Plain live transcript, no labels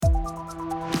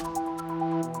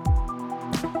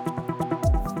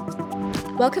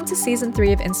Welcome to Season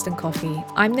 3 of Instant Coffee.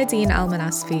 I'm Nadine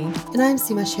Almanasfi. And I'm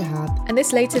Sima Shihab. And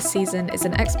this latest season is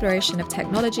an exploration of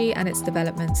technology and its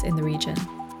developments in the region.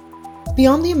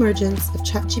 Beyond the emergence of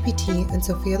ChatGPT and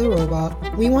Sophia the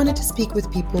robot, we wanted to speak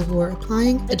with people who are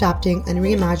applying, adapting, and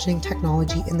reimagining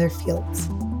technology in their fields.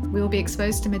 We will be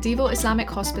exposed to medieval Islamic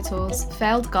hospitals,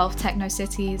 failed Gulf techno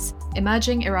cities,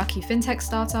 emerging Iraqi fintech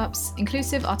startups,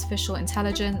 inclusive artificial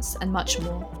intelligence, and much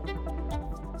more.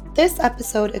 This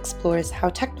episode explores how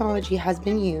technology has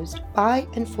been used by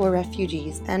and for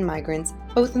refugees and migrants,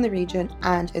 both in the region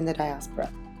and in the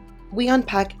diaspora. We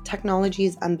unpack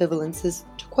technology's ambivalences,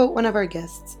 to quote one of our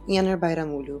guests, Yener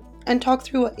Bayramoglu, and talk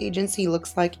through what agency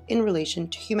looks like in relation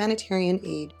to humanitarian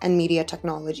aid and media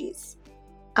technologies.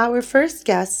 Our first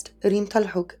guest, Reem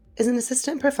Talhouk, is an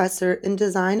assistant professor in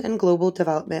Design and Global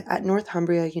Development at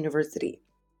Northumbria University.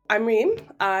 I'm Reem.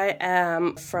 I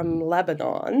am from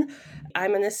Lebanon.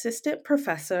 I'm an assistant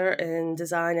professor in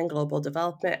Design and Global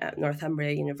Development at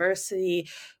Northumbria University,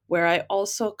 where I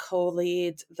also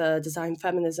co-lead the Design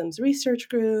Feminisms Research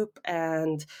Group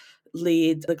and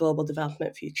lead the Global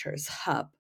Development Futures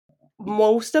Hub.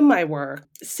 Most of my work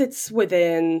sits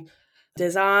within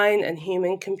design and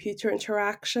human-computer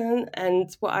interaction. And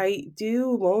what I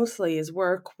do mostly is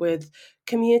work with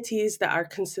communities that are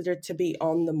considered to be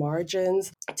on the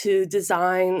margins to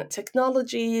design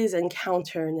technologies and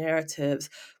counter narratives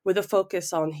with a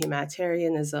focus on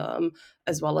humanitarianism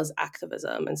as well as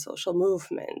activism and social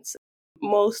movements.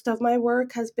 Most of my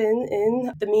work has been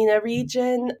in the MENA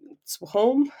region. It's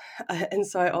home. And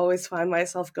so I always find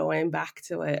myself going back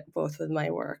to it, both with my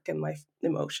work and my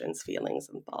emotions, feelings,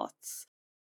 and thoughts.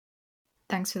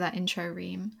 Thanks for that intro,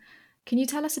 Reem. Can you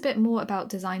tell us a bit more about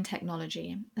design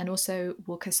technology and also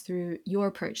walk us through your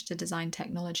approach to design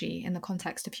technology in the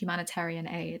context of humanitarian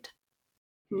aid?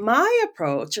 My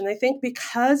approach, and I think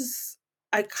because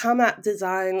I come at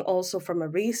design also from a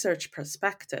research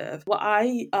perspective, what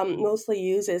I mostly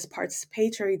use is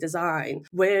participatory design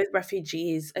with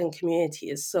refugees and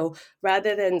communities. So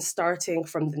rather than starting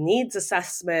from the needs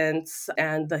assessments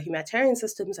and the humanitarian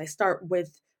systems, I start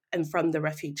with and from the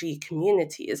refugee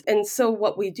communities. And so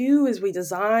what we do is we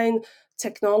design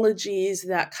technologies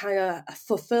that kind of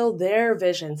fulfill their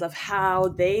visions of how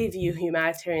they view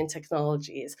humanitarian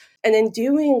technologies. And in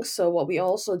doing so, what we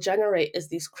also generate is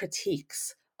these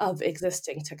critiques of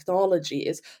existing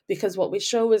technologies, because what we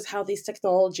show is how these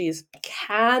technologies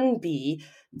can be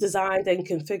designed and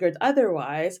configured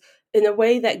otherwise in a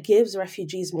way that gives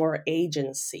refugees more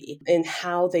agency in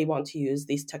how they want to use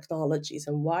these technologies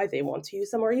and why they want to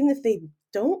use them, or even if they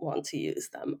don't want to use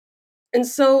them. And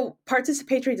so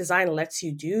participatory design lets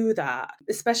you do that,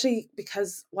 especially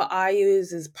because what I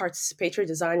use is participatory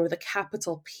design with a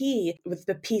capital P, with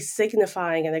the P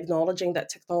signifying and acknowledging that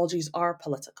technologies are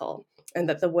political and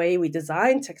that the way we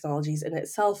design technologies in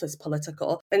itself is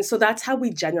political. And so that's how we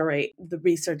generate the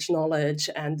research knowledge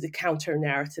and the counter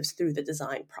narratives through the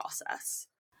design process.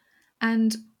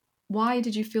 And why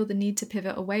did you feel the need to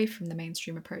pivot away from the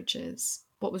mainstream approaches?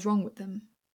 What was wrong with them?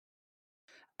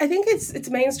 I think it's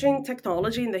mainstream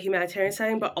technology in the humanitarian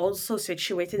setting, but also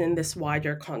situated in this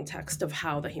wider context of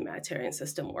how the humanitarian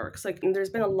system works. Like, there's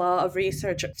been a lot of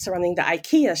research surrounding the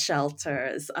IKEA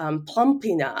shelters,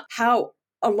 Plumpina, how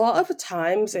a lot of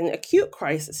times in acute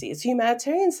crises,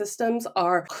 humanitarian systems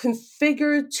are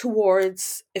configured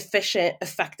towards efficient,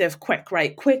 effective,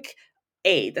 quick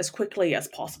aid as quickly as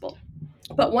possible.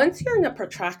 But once you're in a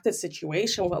protracted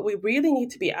situation, what we really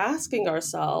need to be asking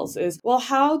ourselves is, well,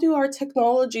 how do our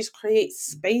technologies create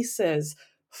spaces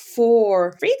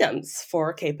for freedoms,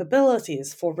 for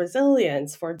capabilities, for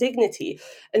resilience, for dignity?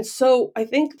 And so I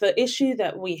think the issue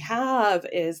that we have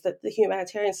is that the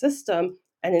humanitarian system,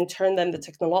 and in turn then the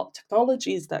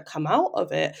technologies that come out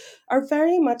of it, are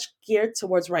very much geared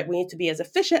towards, right, we need to be as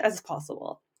efficient as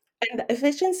possible. And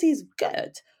efficiency is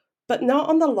good, but not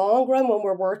on the long run when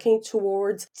we're working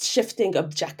towards shifting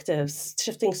objectives,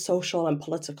 shifting social and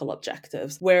political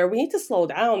objectives, where we need to slow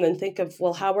down and think of,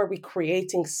 well, how are we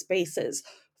creating spaces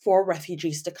for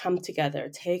refugees to come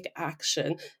together, take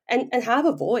action, and have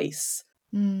a voice?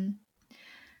 Mm.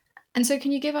 And so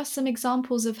can you give us some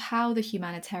examples of how the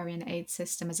humanitarian aid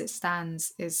system as it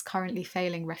stands is currently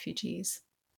failing refugees?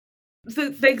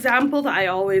 The example that I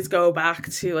always go back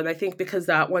to, and I think because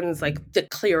that one is like the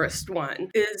clearest one,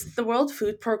 is the World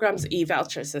Food Programme's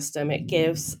e-voucher system. It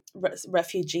gives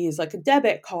refugees like a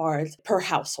debit card per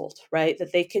household, right,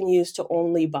 that they can use to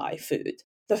only buy food.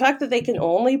 The fact that they can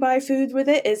only buy food with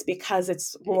it is because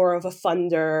it's more of a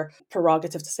funder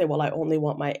prerogative to say, well, I only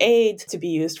want my aid to be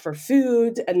used for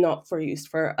food and not for used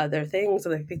for other things.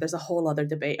 And I think there's a whole other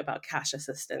debate about cash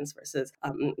assistance versus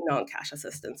non-cash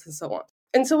assistance and so on.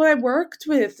 And so when I worked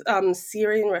with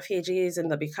Syrian refugees in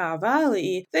the Bekaa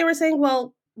Valley, they were saying,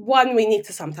 well, one, we need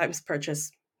to sometimes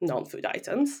purchase non-food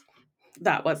items.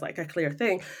 That was like a clear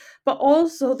thing. But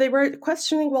also they were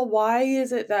questioning, well, why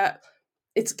is it that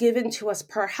it's given to us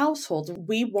per household?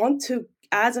 We want to,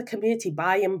 as a community,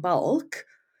 buy in bulk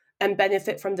and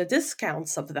benefit from the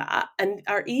discounts of that. And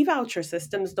our e-voucher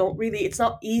systems don't really, it's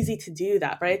not easy to do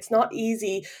that, right? It's not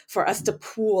easy for us to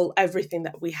pool everything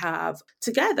that we have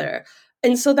together.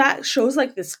 And so that shows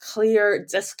like this clear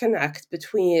disconnect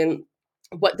between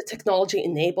what the technology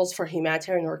enables for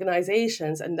humanitarian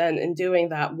organizations, and then in doing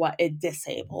that, what it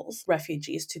disables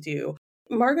refugees to do.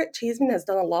 Margaret Cheeseman has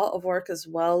done a lot of work as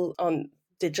well on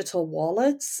digital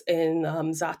wallets in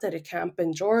Zaatari camp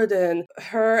in Jordan.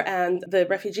 Her and the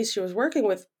refugees she was working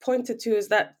with pointed to is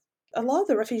that a lot of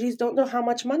the refugees don't know how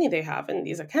much money they have in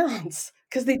these accounts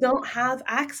because they don't have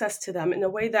access to them in a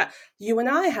way that you and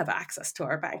I have access to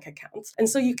our bank accounts. And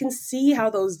so you can see how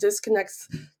those disconnects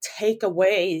take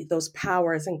away those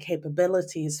powers and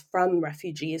capabilities from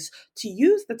refugees to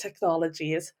use the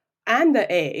technologies and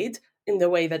the aid in the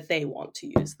way that they want to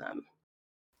use them.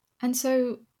 And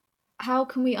so, how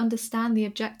can we understand the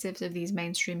objectives of these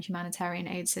mainstream humanitarian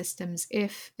aid systems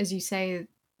if, as you say,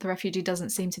 the refugee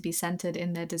doesn't seem to be centered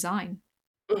in their design?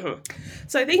 Mhm.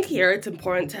 So I think here it's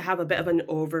important to have a bit of an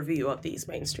overview of these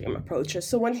mainstream approaches.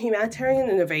 So when humanitarian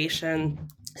innovation,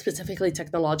 specifically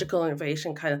technological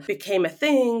innovation, kind of became a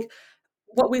thing,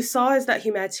 what we saw is that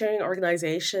humanitarian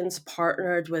organizations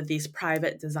partnered with these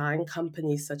private design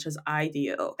companies such as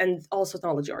IDEO and also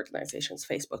technology organizations,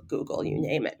 Facebook, Google, you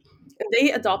name it. And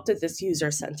they adopted this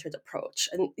user-centered approach.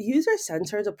 And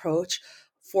user-centered approach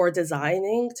for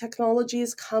designing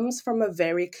technologies comes from a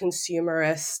very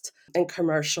consumerist and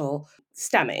commercial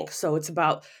stemming. So it's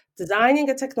about designing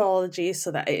a technology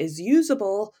so that it is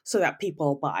usable so that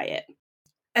people buy it.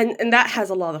 And that has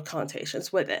a lot of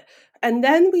connotations with it. And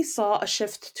then we saw a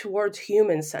shift towards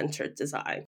human-centered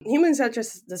design. Human-centered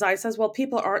design says, well,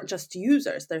 people aren't just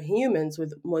users, they're humans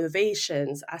with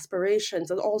motivations, aspirations,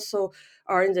 and also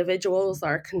are individuals that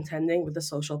are contending with the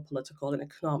social, political, and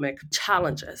economic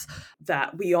challenges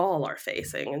that we all are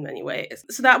facing in many ways.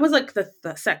 So that was like the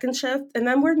second shift. And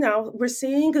then we're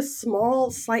seeing a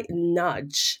small, slight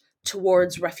nudge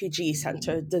towards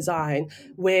refugee-centered design,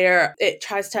 where it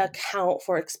tries to account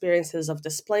for experiences of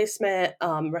displacement,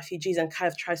 refugees, and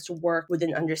kind of tries to work with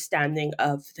an understanding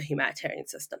of the humanitarian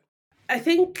system. I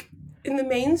think in the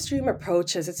mainstream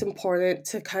approaches, it's important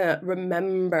to kind of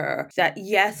remember that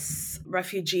yes,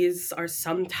 refugees are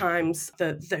sometimes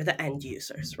they're the end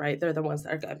users, right? They're the ones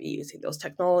that are going to be using those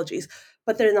technologies,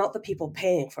 but they're not the people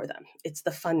paying for them. It's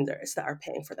the funders that are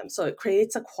paying for them. So it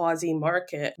creates a quasi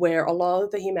market where a lot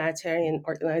of the humanitarian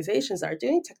organizations that are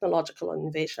doing technological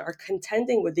innovation are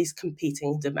contending with these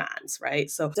competing demands, right?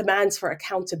 So demands for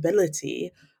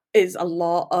accountability is a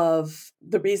lot of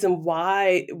the reason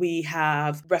why we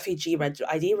have refugee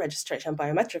ID registration,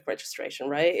 biometric registration,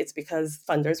 right? It's because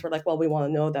funders were like, well, we want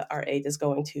to know that our aid is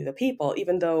going to the people,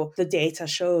 even though the data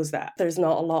shows that there's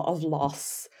not a lot of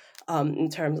loss in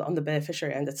terms on the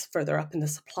beneficiary end. It's further up in the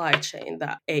supply chain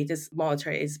that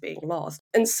monetary aid is being lost.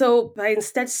 And so by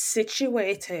instead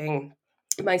situating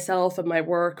myself and my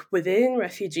work within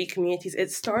refugee communities,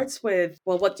 it starts with,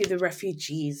 well, what do the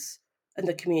refugees and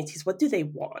the communities, what do they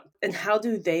want? And how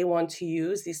do they want to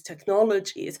use these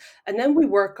technologies? And then we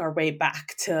work our way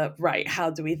back to, right, how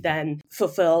do we then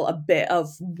fulfill a bit of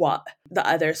what the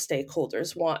other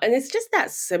stakeholders want? And it's just that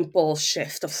simple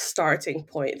shift of starting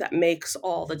point that makes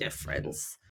all the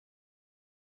difference.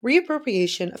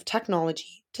 Reappropriation of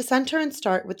technology to center and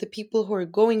start with the people who are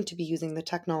going to be using the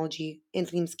technology, in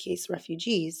Reem's case,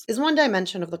 refugees, is one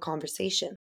dimension of the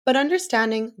conversation. But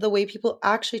understanding the way people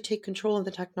actually take control of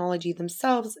the technology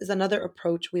themselves is another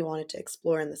approach we wanted to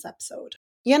explore in this episode.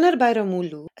 Yener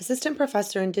Bayramoglu, assistant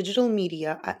professor in digital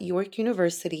media at York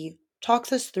University,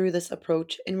 talks us through this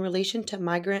approach in relation to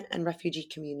migrant and refugee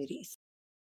communities.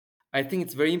 I think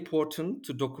it's very important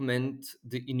to document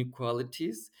the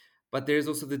inequalities, but there's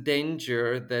also the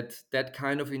danger that that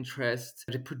kind of interest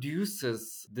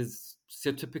reproduces this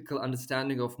stereotypical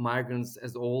understanding of migrants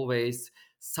as always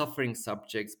suffering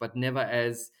subjects, but never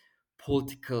as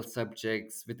political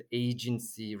subjects with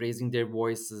agency, raising their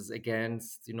voices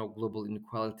against, global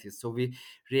inequalities. So we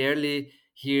rarely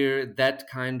hear that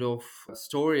kind of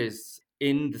stories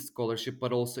in the scholarship,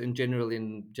 but also in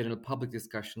general public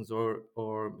discussions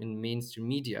or in mainstream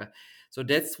media. So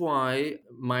that's why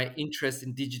my interest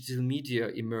in digital media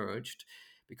emerged,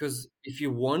 because if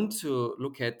you want to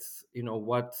look at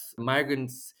what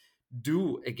migrants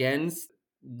do against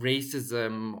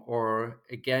racism or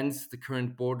against the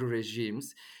current border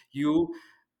regimes, you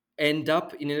end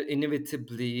up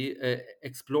inevitably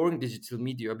exploring digital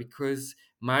media, because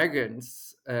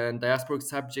migrants and diasporic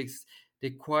subjects,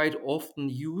 they quite often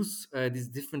use these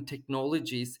different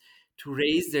technologies to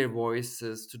raise their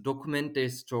voices, to document their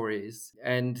stories,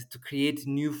 and to create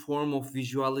new form of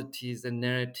visualities and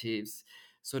narratives.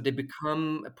 So they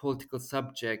become a political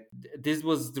subject. This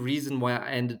was the reason why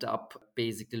I ended up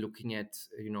basically looking at,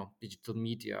 digital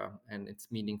media and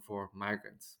its meaning for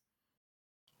migrants.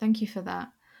 Thank you for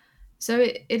that. So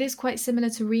it is quite similar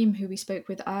to Reem, who we spoke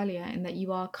with earlier, in that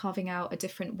you are carving out a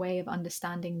different way of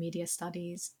understanding media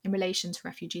studies in relation to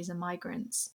refugees and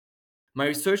migrants. My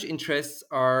research interests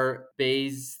are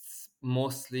based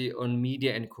mostly on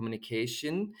media and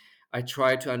communication. I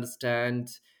try to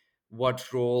understand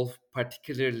what role,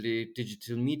 particularly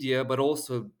digital media, but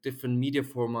also different media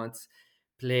formats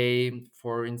play,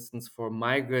 for instance, for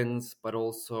migrants, but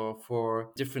also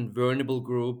for different vulnerable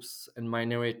groups and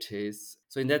minorities.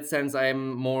 So in that sense, I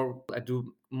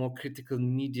do more critical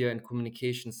media and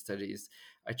communication studies.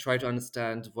 I try to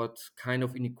understand what kind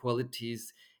of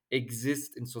inequalities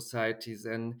exist in societies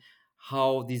and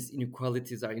how these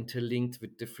inequalities are interlinked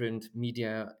with different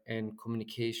media and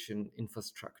communication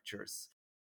infrastructures.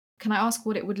 Can I ask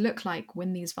what it would look like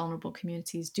when these vulnerable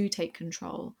communities do take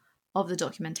control of the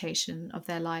documentation of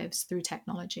their lives through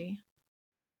technology?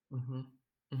 Mhm.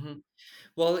 Mhm.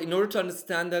 Well, in order to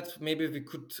understand that, maybe we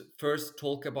could first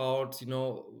talk about,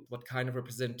 what kind of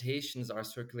representations are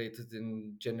circulated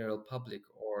in general public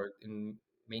or in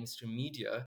mainstream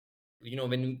media.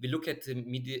 When we look at the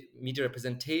media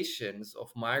representations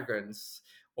of migrants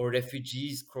or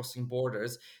refugees crossing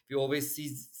borders, we always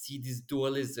see this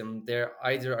dualism. They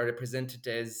either are represented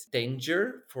as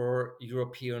danger for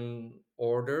European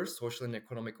order, social and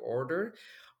economic order,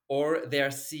 or they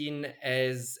are seen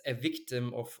as a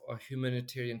victim of a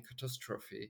humanitarian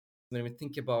catastrophe. When we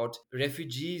think about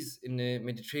refugees in the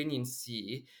Mediterranean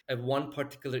Sea, one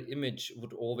particular image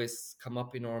would always come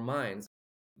up in our minds.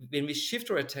 When we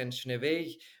shift our attention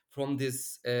away from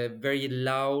this very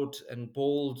loud and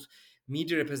bold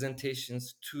media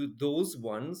representations to those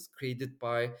ones created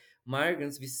by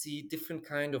migrants, we see different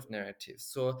kind of narratives.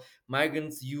 So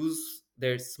migrants use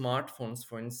their smartphones,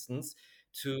 for instance,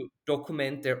 to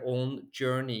document their own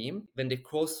journey. When they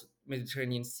cross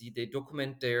Mediterranean Sea, they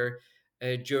document their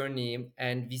journey,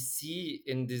 and we see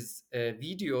in these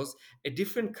videos a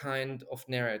different kind of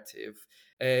narrative.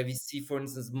 We see, for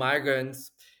instance,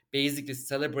 migrants basically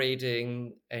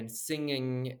celebrating and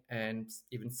singing and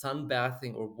even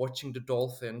sunbathing or watching the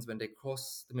dolphins when they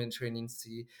cross the Mediterranean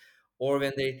Sea, or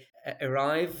when they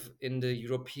arrive in the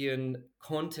European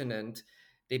continent.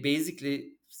 They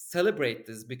basically celebrate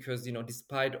this because,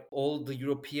 despite all the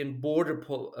European border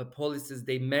policies,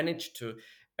 they managed to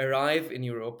arrive in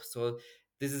Europe. So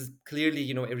this is clearly,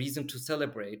 a reason to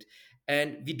celebrate.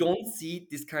 And we don't see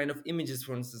these kind of images,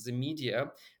 for instance, in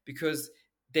media, because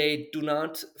they do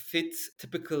not fit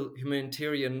typical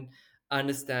humanitarian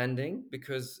understanding,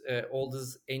 because all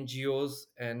these NGOs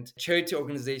and charity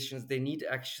organizations, they need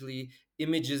actually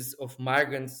images of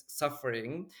migrants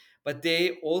suffering, but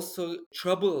they also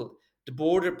trouble the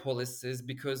border policies,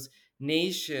 because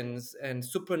nations and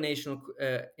supranational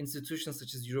institutions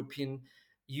such as European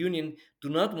Union do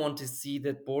not want to see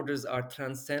that borders are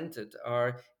transcended,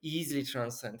 are easily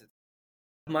transcended.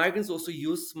 Migrants also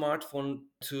use smartphone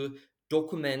to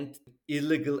document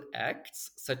illegal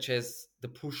acts such as the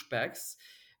pushbacks.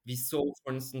 We saw,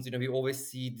 for instance, we always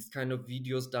see these kind of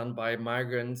videos done by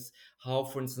migrants, how,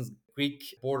 for instance, Greek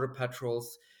border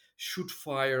patrols shoot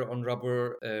fire on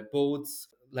rubber boats.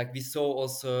 Like we saw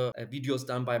also videos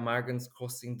done by migrants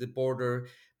crossing the border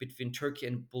between Turkey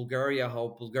and Bulgaria,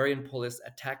 how Bulgarian police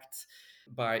attacked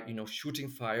by, shooting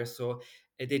fire. So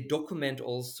they document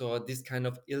also this kind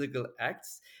of illegal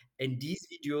acts, and these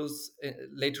videos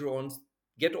later on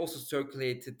get also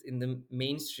circulated in the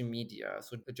mainstream media.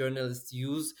 So the journalists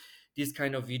use these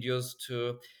kind of videos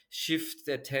to shift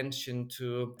the attention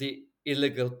to the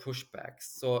illegal pushbacks.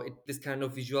 So this kind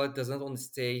of visual does not only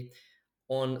stay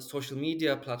on social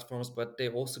media platforms, but they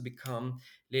also become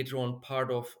later on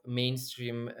part of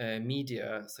mainstream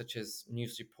media, such as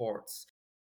news reports.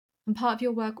 And part of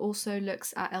your work also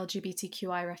looks at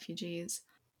LGBTQI refugees.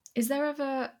 Is there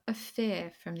ever a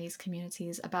fear from these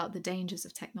communities about the dangers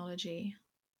of technology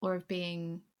or of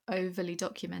being overly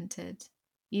documented,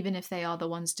 even if they are the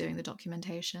ones doing the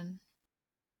documentation?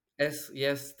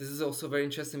 Yes, this is also very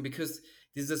interesting, because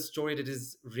this is a story that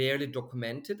is rarely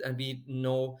documented, and we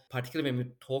know, particularly when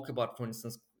we talk about, for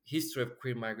instance, history of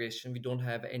queer migration, we don't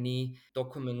have any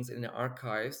documents in the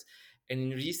archives. And in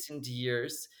recent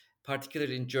years,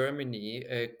 particularly in Germany,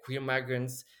 queer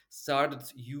migrants started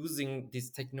using these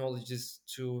technologies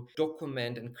to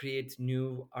document and create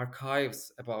new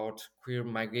archives about queer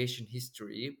migration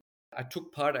history. I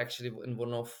took part actually in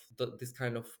one of this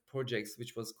kind of projects,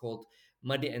 which was called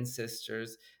Muddy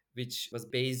Ancestors, which was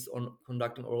based on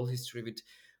conducting oral history with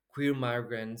queer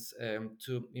migrants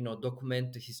to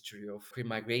document the history of queer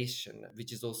migration,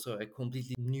 which is also a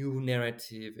completely new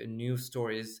narrative and new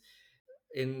stories.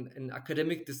 In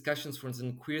academic discussions, for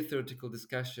instance, in queer theoretical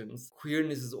discussions,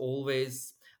 queerness is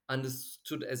always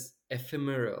understood as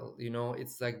ephemeral.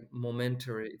 It's like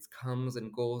momentary. It comes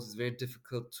and goes. It's very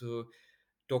difficult to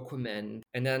document.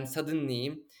 And then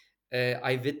suddenly,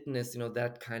 I witnessed,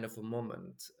 that kind of a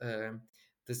moment.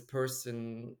 This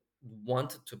person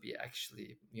wanted to be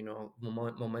actually,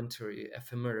 momentary,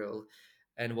 ephemeral,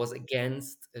 and was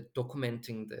against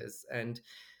documenting this. And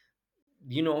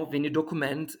when you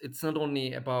document, it's not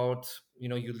only about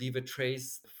you leave a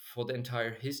trace for the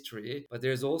entire history, but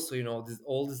there's also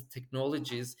all these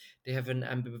technologies, they have an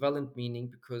ambivalent meaning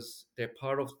because they're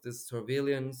part of this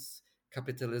surveillance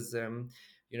capitalism.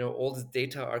 All this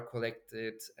data are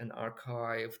collected and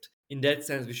archived. In that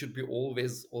sense, we should be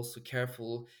always also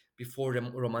careful before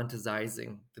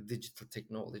romanticizing the digital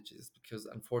technologies, because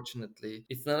unfortunately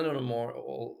it's not anymore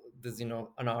all this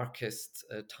anarchist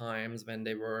times when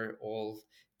they were all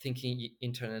thinking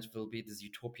internet will be this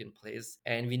utopian place.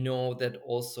 And we know that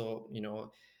also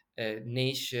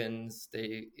nations,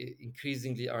 they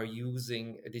increasingly are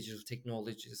using digital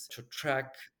technologies to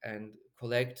track and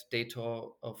collect data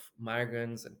of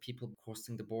migrants and people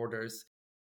crossing the borders.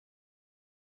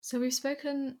 So we've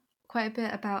spoken quite a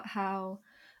bit about how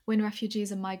when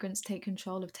refugees and migrants take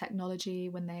control of technology,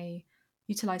 when they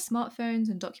utilize smartphones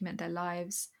and document their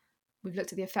lives, we've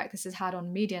looked at the effect this has had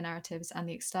on media narratives and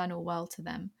the external world to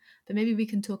them. But maybe we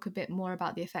can talk a bit more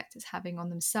about the effect it's having on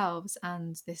themselves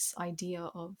and this idea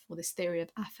of, or this theory of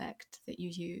affect that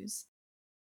you use.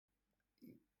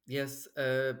 Yes,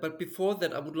 but before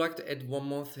that, I would like to add one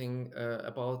more thing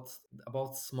about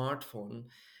smartphone.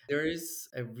 There is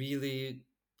a really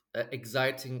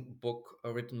exciting book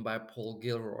written by Paul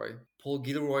Gilroy. Paul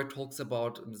Gilroy talks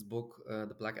about in this book,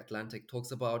 The Black Atlantic,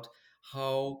 talks about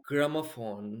how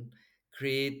gramophone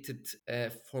created a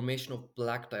formation of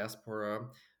Black diaspora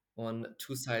on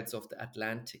two sides of the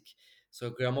Atlantic. So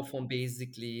gramophone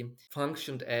basically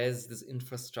functioned as this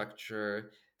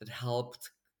infrastructure that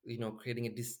helped creating a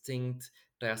distinct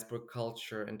diasporic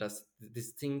culture and thus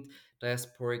distinct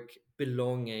diasporic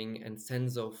belonging and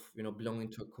sense of belonging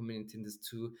to a community in these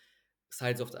two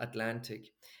sides of the Atlantic.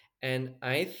 And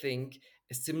I think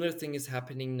a similar thing is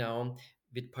happening now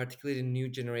with particularly the new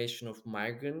generation of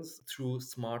migrants through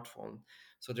smartphone.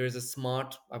 So there is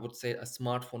I would say a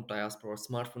smartphone diaspora.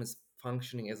 Smartphone is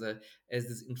functioning as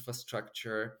this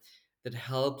infrastructure that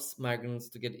helps migrants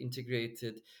to get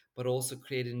integrated, but also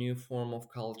create a new form of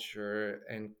culture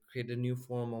and create a new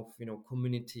form of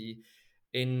community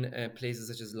in places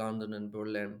such as London and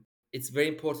Berlin. It's very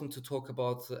important to talk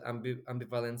about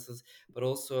ambivalences, but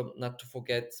also not to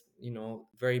forget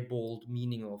very bold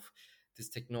meaning of these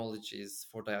technologies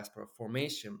for diaspora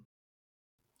formation.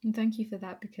 And thank you for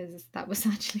that, because that was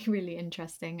actually really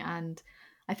interesting. And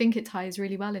I think it ties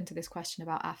really well into this question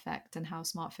about affect and how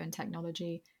smartphone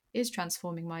technology is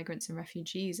transforming migrants and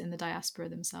refugees in the diaspora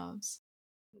themselves.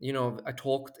 I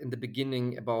talked in the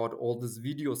beginning about all these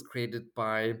videos created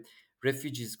by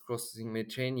refugees crossing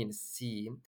Mediterranean Sea.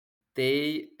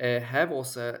 They have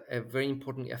also a very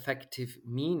important affective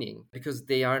meaning because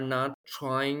they are not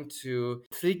trying to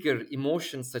trigger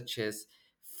emotions such as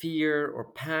fear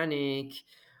or panic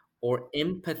or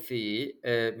empathy,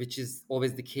 which is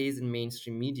always the case in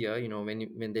mainstream media.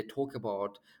 When they talk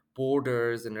about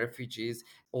borders and refugees,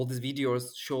 all these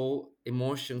videos show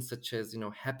emotions such as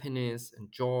happiness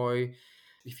and joy.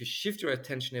 If you shift your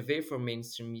attention away from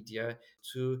mainstream media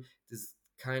to this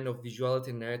kind of visuality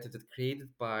and narrative that created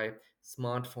by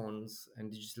smartphones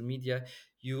and digital media,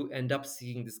 you end up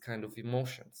seeing this kind of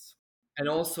emotions. And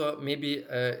also maybe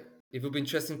it would be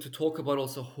interesting to talk about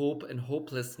also hope and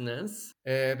hopelessness,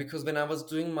 because when I was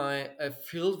doing my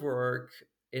field work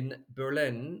in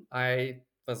Berlin, I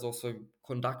was also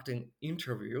conducting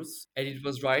interviews, and it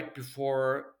was right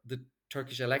before the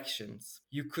Turkish elections.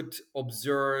 You could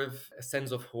observe a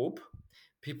sense of hope.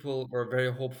 People were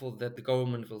very hopeful that the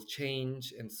government will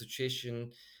change and the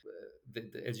situation, the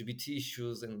LGBT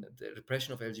issues and the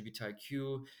repression of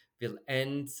LGBTIQ will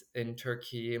end in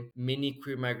Turkey. Many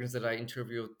queer migrants that I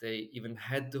interviewed, they even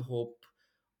had the hope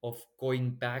of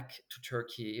going back to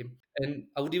Turkey. And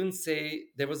I would even say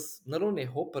there was not only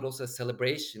hope, but also a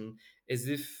celebration, as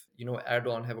if,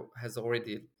 Erdogan has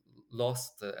already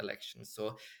lost the election.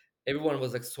 So everyone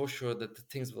was like so sure that the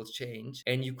things will change.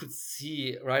 And you could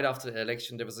see right after the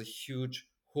election, there was a huge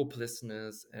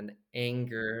hopelessness and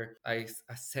anger. I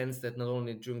sensed that not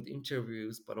only during the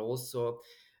interviews, but also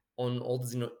on all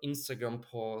these, Instagram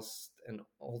posts and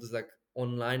all this like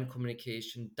online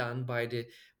communication done by the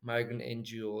migrant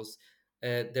NGOs.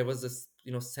 There was this,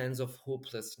 sense of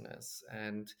hopelessness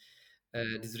and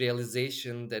this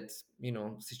realization that,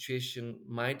 situation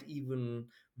might even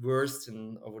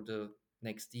worsen over the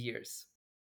next years.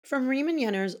 From Reem and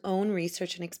Yener's own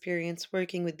research and experience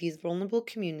working with these vulnerable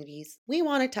communities, we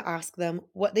wanted to ask them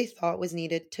what they thought was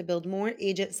needed to build more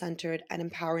agent-centered and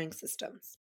empowering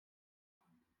systems.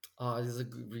 This is a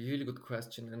really good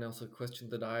question, and also a question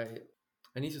that I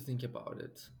need to think about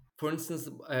it. For instance,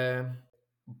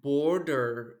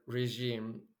 border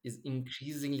regime is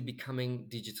increasingly becoming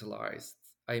digitalized.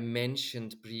 I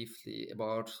mentioned briefly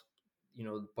about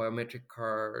biometric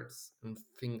cards and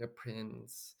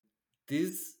fingerprints.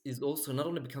 This is also not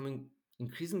only becoming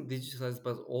increasingly digitalized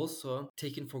but also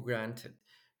taken for granted.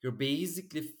 You're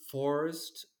basically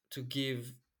forced to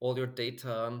give all your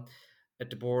data at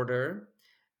the border,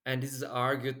 and this is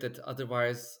argued that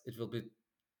otherwise it will be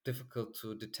difficult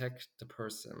to detect the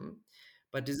person.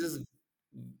 But this is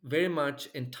very much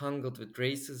entangled with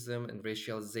racism and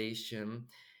racialization.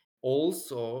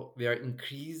 Also, we are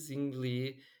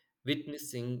increasingly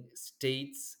witnessing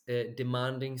states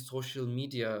demanding social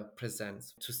media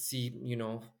presence to see,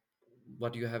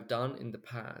 what you have done in the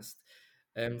past.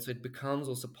 So it becomes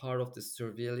also part of the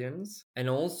surveillance. And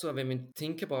also, when we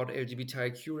think about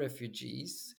LGBTIQ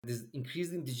refugees, this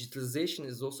increasing digitalization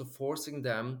is also forcing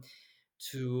them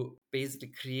to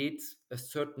basically create a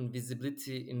certain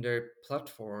visibility in their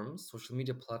platforms, social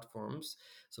media platforms.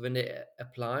 So when they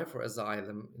apply for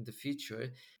asylum in the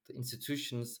future, the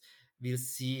institutions will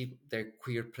see their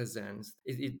queer presence.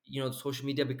 Social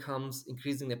media becomes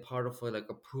increasingly a part of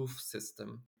a proof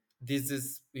system. This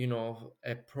is,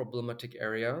 a problematic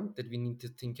area that we need to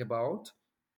think about.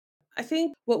 I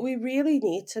think what we really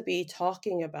need to be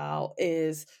talking about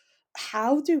is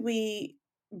how do we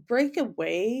break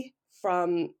away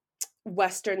from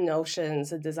Western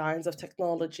notions and designs of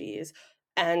technologies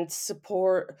and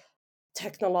support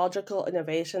technological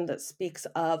innovation that speaks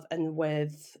of and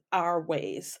with our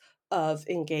ways of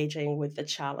engaging with the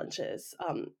challenges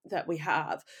that we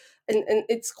have. And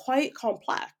it's quite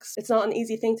complex. It's not an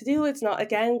easy thing to do. It's not,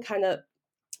 again, kind of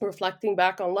reflecting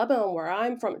back on Lebanon, where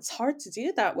I'm from, it's hard to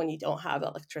do that when you don't have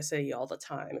electricity all the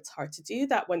time. It's hard to do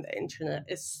that when the internet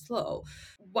is slow.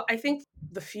 What I think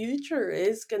the future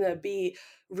is going to be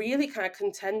really kind of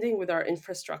contending with our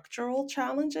infrastructural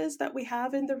challenges that we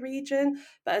have in the region,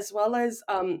 but as well as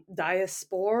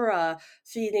diaspora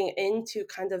feeding into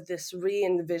kind of this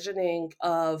re-envisioning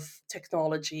of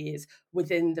technologies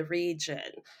within the region.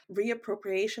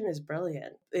 Reappropriation is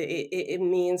brilliant. It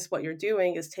means what you're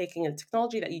doing is taking a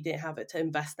technology that you didn't have it to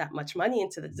invest that much money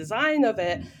into the design of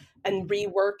it and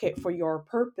rework it for your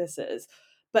purposes.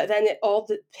 But then it all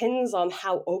depends on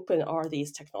how open are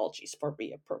these technologies for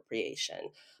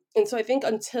reappropriation. And so I think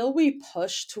until we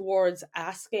push towards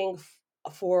asking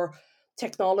for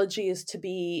technologies to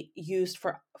be used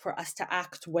for us to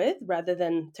act with rather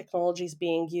than technologies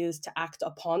being used to act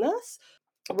upon us,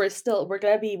 we're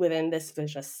going to be within this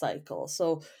vicious cycle.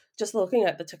 So just looking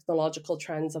at the technological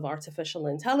trends of artificial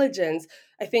intelligence,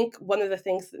 I think one of the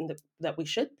things that we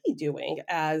should be doing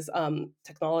as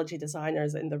technology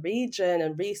designers in the region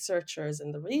and researchers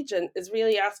in the region is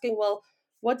really asking, well,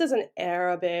 what does an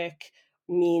Arabic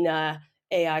MENA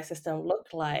AI system look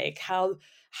like?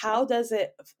 How does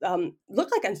it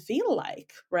look like and feel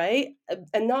like, right?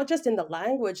 And not just in the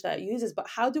language that it uses, but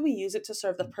how do we use it to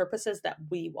serve the purposes that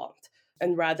we want?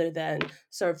 And rather than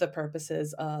serve the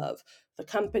purposes of the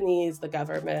companies, the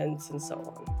governments, and so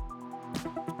on.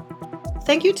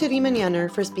 Thank you to Reem and Yener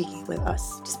for speaking with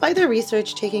us. Despite their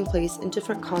research taking place in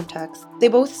different contexts, they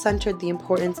both centered the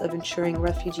importance of ensuring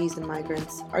refugees and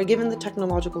migrants are given the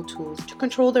technological tools to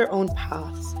control their own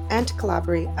paths and to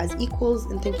collaborate as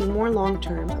equals in thinking more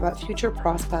long-term about future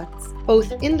prospects,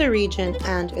 both in the region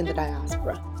and in the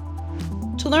diaspora.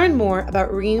 To learn more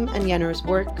about Reem and Yener's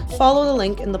work, follow the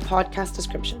link in the podcast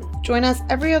description. Join us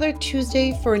every other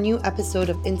Tuesday for a new episode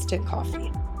of Instant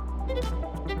Coffee.